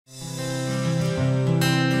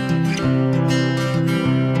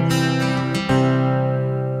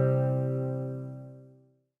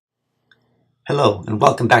Hello and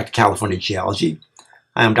welcome back to California Geology.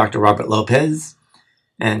 I am Dr. Robert Lopez,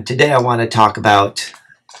 and today I want to talk about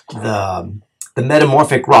the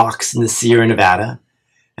metamorphic rocks in the Sierra Nevada,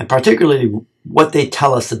 and particularly what they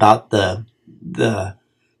tell us about the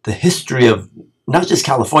history of not just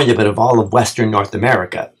California but of all of Western North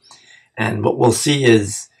America. And what we'll see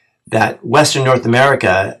is that Western North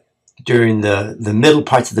America during the middle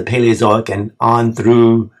parts of the Paleozoic and on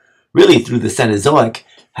through really through the Cenozoic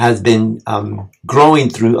has been growing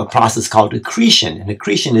through a process called accretion. And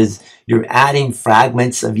accretion is you're adding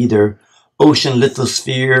fragments of either ocean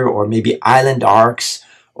lithosphere or maybe island arcs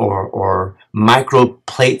or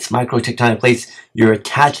microplates, microtectonic plates. You're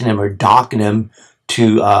attaching them or docking them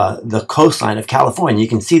to the coastline of California. You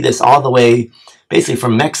can see this all the way, basically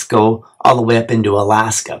from Mexico all the way up into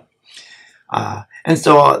Alaska. And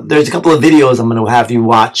so there's a couple of videos I'm going to have you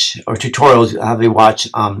watch, or tutorials I'll have you watch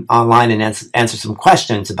online and answer some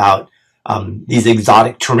questions about these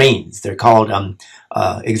exotic terranes. They're called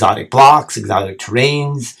exotic blocks, exotic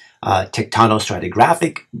terranes,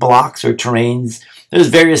 tectonostratigraphic blocks or terranes. There's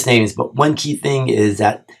various names, but one key thing is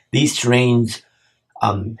that these terranes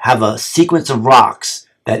have a sequence of rocks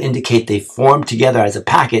that indicate they formed together as a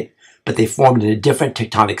packet, but they formed in a different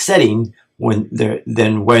tectonic setting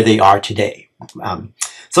than where they are today.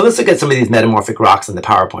 So let's look at some of these metamorphic rocks in the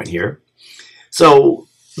PowerPoint here. So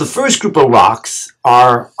the first group of rocks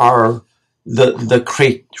are the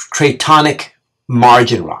cratonic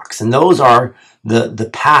margin rocks, and those are the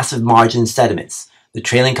passive margin sediments, the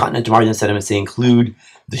trailing continental margin sediments. They include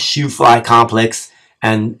the shoe fly complex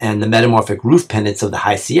and the metamorphic roof pendants of the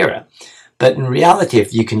High Sierra. But in reality,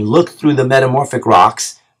 if you can look through the metamorphic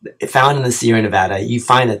rocks found in the Sierra Nevada, you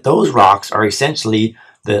find that those rocks are essentially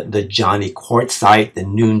the Johnny Quartzite, the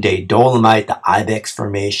Noonday Dolomite, the Ibex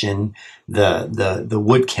Formation, the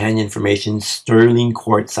Wood Canyon Formation, Sterling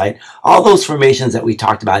Quartzite, all those formations that we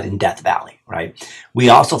talked about in Death Valley, right? We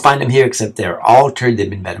also find them here, except they're altered,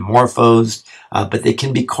 they've been metamorphosed, but they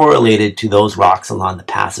can be correlated to those rocks along the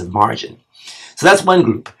passive margin. So that's one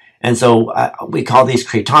group. And so we call these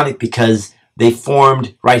cratonic because they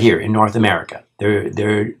formed right here in North America.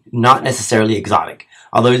 They're not necessarily exotic.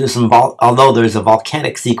 Although there's a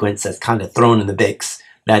volcanic sequence that's kind of thrown in the mix,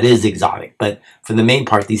 that is exotic. But for the main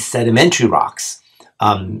part, these sedimentary rocks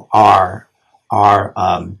are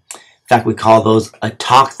in fact, we call those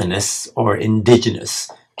autochthonous or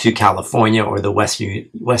indigenous to California or the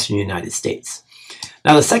Western United States.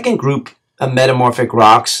 Now, the second group of metamorphic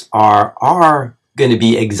rocks are going to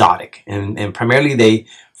be exotic, and primarily they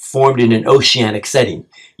formed in an oceanic setting,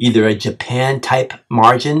 either a Japan-type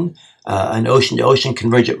margin, an ocean-to-ocean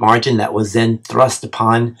convergent margin that was then thrust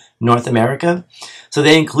upon North America. So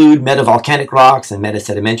they include metavolcanic rocks and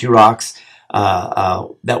metasedimentary rocks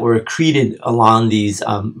that were accreted along these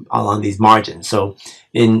margins. So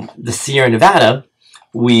in the Sierra Nevada,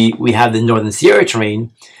 we have the Northern Sierra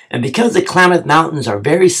terrane, and because the Klamath Mountains are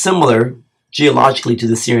very similar geologically to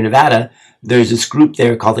the Sierra Nevada, there's this group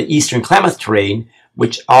there called the Eastern Klamath terrane,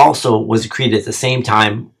 which also was accreted at the same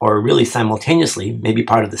time, or really simultaneously, maybe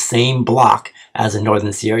part of the same block as the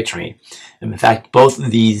Northern Sierra terrane. And in fact, both of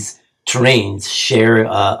these terranes share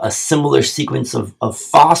a similar sequence of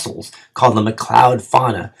fossils called the McLeod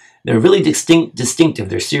fauna. They're really distinctive.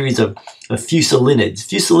 They're a series of fusulinids.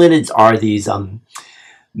 Fusulinids are these,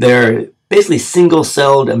 they're basically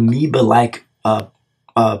single-celled amoeba-like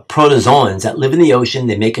protozoans that live in the ocean.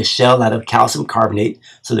 They make a shell out of calcium carbonate,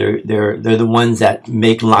 so they're the ones that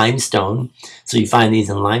make limestone. So you find these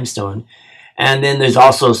in limestone. And then there's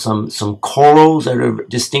also some corals that are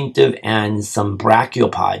distinctive and some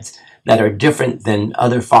brachiopods that are different than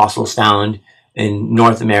other fossils found in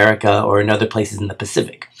North America or in other places in the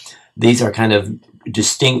Pacific. These are kind of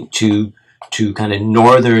distinct to kind of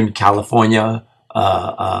northern California,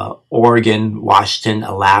 Oregon, Washington,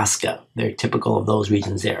 Alaska. They're typical of those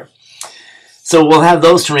regions there. So we'll have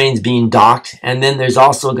those terranes being docked, and then there's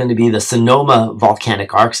also going to be the Sonoma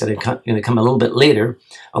volcanic arcs that are going to come a little bit later,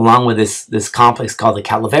 along with this complex called the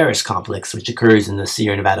Calaveras complex, which occurs in the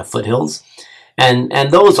Sierra Nevada foothills.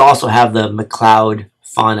 And those also have the McLeod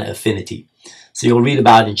fauna affinity. So you'll read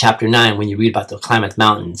about in Chapter 9, when you read about the Klamath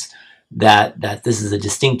Mountains, that this is a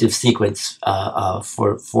distinctive sequence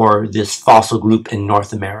for this fossil group in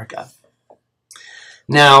North America.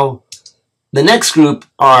 Now, the next group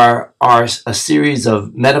are a series of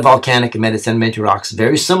metavolcanic and metasedimentary rocks,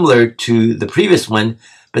 very similar to the previous one,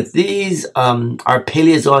 but these are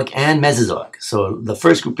Paleozoic and Mesozoic. So the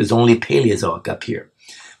first group is only Paleozoic up here.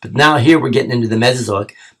 But now here we're getting into the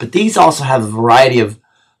Mesozoic, but these also have a variety of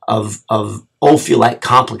of ophiolite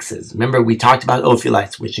complexes. Remember, we talked about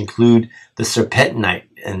ophiolites, which include the serpentinite,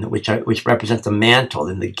 and which represents the mantle,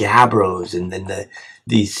 and the gabbros, and then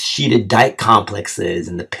these sheeted dike complexes,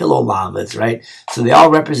 and the pillow lavas, right? So they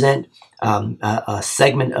all represent a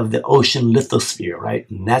segment of the ocean lithosphere, right?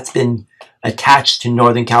 And that's been attached to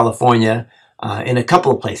Northern California in a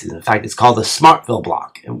couple of places. In fact, it's called the Smartville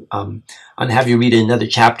Block. I'm going to have you read another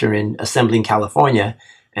chapter in Assembling California,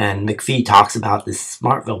 and McPhee talks about this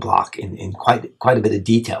Smartville Block in quite a bit of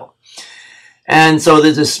detail. And so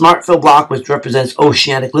there's a Smartville Block which represents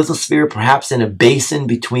oceanic lithosphere, perhaps in a basin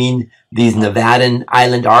between these Nevadan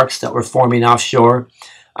island arcs that were forming offshore.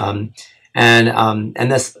 And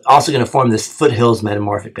that's also going to form this foothills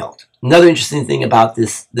metamorphic belt. Another interesting thing about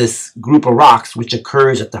this group of rocks, which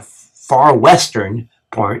occurs at the far western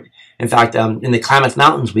point. In fact, in the Klamath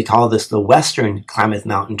Mountains, we call this the Western Klamath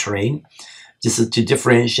Mountain terrain, just to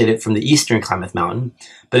differentiate it from the Eastern Klamath Mountain.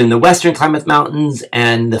 But in the Western Klamath Mountains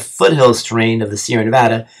and the foothills terrain of the Sierra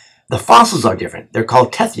Nevada, the fossils are different. They're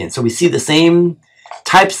called Tethyan. So we see the same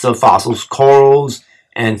types of fossils, corals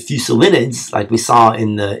and fusilids, like we saw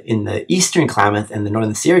in the Eastern Klamath and the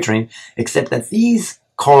Northern Sierra terrain, except that these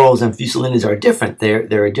corals and fusilids are different.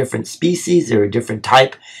 They're a different species, they're a different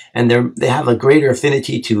type, and they have a greater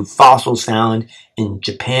affinity to fossils found in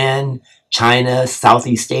Japan, China,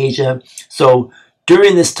 Southeast Asia. So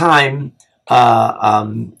during this time,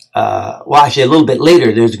 well, actually a little bit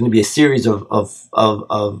later, there's going to be a series of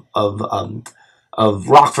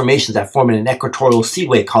rock formations that form in an equatorial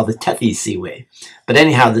seaway called the Tethys Seaway. But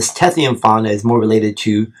anyhow, this Tethyan fauna is more related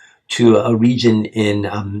to a region in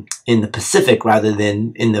the Pacific rather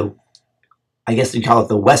than in the, I guess we call it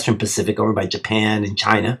the Western Pacific, over by Japan and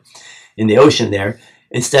China, in the ocean there,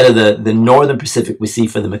 instead of the Northern Pacific we see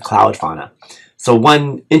for the McCloud fauna. So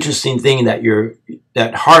one interesting thing that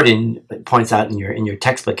Hardin points out in your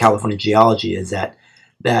textbook California Geology is that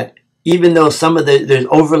even though there's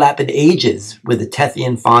overlap in ages with the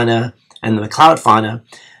Tethyan fauna and the McCloud fauna,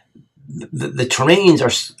 the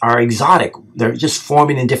terrains are exotic. They're just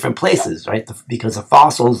forming in different places, right? Because the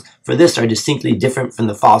fossils for this are distinctly different from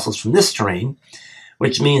the fossils from this terrain,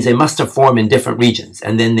 which means they must have formed in different regions,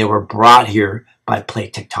 and then they were brought here by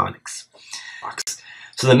plate tectonics.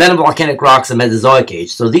 So the metavolcanic rocks of the Mesozoic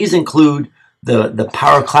age. So these include the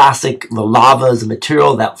pyroclastic, the lavas, the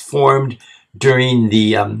material that formed during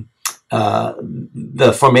the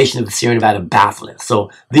formation of the Sierra Nevada batholith.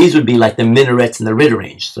 So these would be like the minarets in the Ritter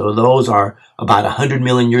Range. So those are about 100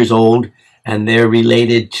 million years old, and they're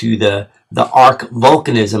related to the arc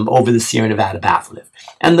volcanism over the Sierra Nevada batholith.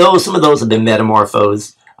 And some of those have been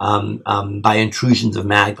metamorphosed by intrusions of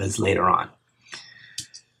magmas later on.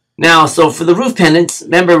 Now, so for the roof pendants,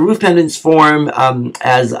 remember, roof pendants form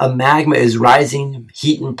as a magma is rising.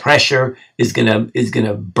 Heat and pressure is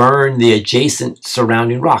gonna burn the adjacent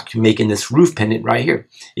surrounding rock, making this roof pendant right here.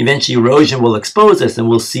 Eventually, erosion will expose this, and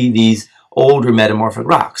we'll see these older metamorphic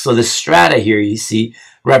rocks. So the strata here you see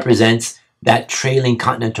represents that trailing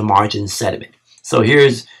continental margin sediment. So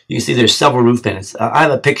you can see there's several roof pendants. I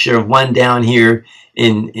have a picture of one down here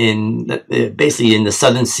basically in the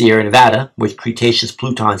southern Sierra Nevada, which Cretaceous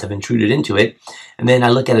plutons have intruded into it. And then I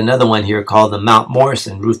look at another one here called the Mount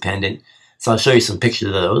Morrison roof pendant. So I'll show you some pictures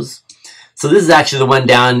of those. So this is actually the one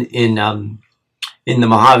down in the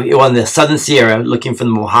Mojave, well, in the southern Sierra, looking from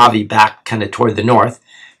the Mojave back kind of toward the north.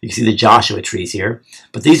 You can see the Joshua trees here.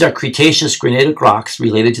 But these are Cretaceous granitic rocks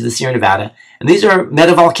related to the Sierra Nevada. And these are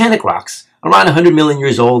metavolcanic rocks, around 100 million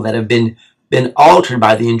years old, that have been altered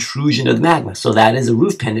by the intrusion of the magma. So that is a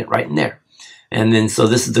roof pendant right in there. And then, so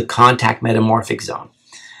this is the contact metamorphic zone.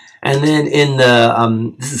 And then in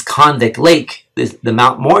this is Convict Lake, the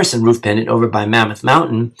Mount Morrison roof pendant over by Mammoth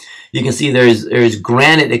Mountain. You can see there's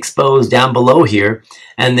granite exposed down below here.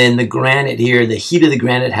 And then the granite here, the heat of the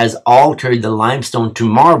granite has altered the limestone to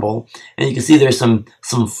marble. And you can see there's some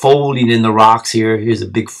folding in the rocks here. Here's a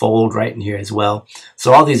big fold right in here as well.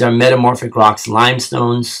 So all these are metamorphic rocks,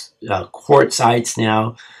 limestones, quartzites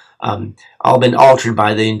now, all been altered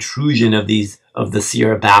by the intrusion of the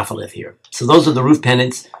Sierra batholith here. So those are the roof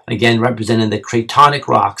pendants, again representing the cratonic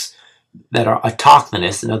rocks that are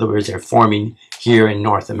autochthonous. In other words, they're forming here in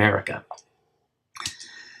North America.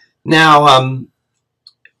 Now,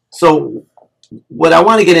 so what I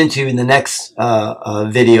want to get into in the next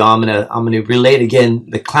video, I'm gonna relate again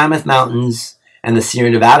the Klamath Mountains and the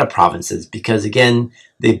Sierra Nevada provinces, because again,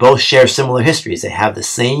 they both share similar histories. They have the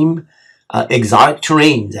same exotic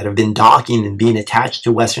terrains that have been docking and being attached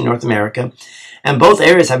to Western North America. And both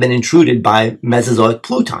areas have been intruded by Mesozoic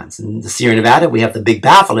plutons. In the Sierra Nevada, we have the big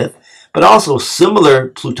batholith, But also similar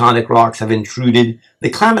plutonic rocks have intruded the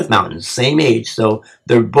Klamath Mountains, same age. So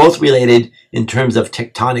they're both related in terms of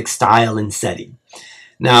tectonic style and setting.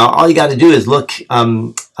 Now, all you got to do is look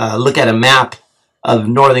at a map of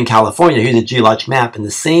Northern California. Here's a geologic map, and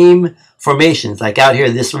the same formations, like out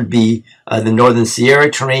here, this would be the Northern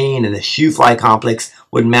Sierra terrain, and the Shoe Fly complex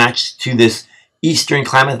would match to this Eastern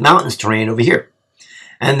Klamath Mountains terrain over here.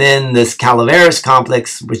 And then this Calaveras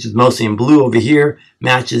complex, which is mostly in blue over here,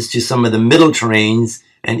 matches to some of the middle terrains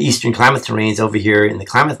and Eastern Klamath terrains over here in the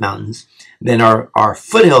Klamath Mountains. Then our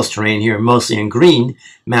foothills terrain here, mostly in green,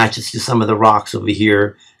 matches to some of the rocks over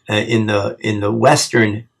here in the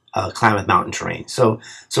western Klamath Mountain terrain. So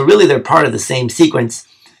really they're part of the same sequence.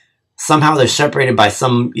 Somehow they're separated by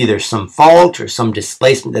either some fault or some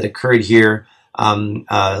displacement that occurred here in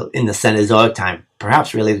the Cenozoic time,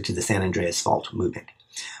 perhaps related to the San Andreas Fault movement.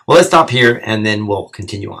 Well, let's stop here and then we'll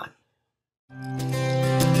continue on.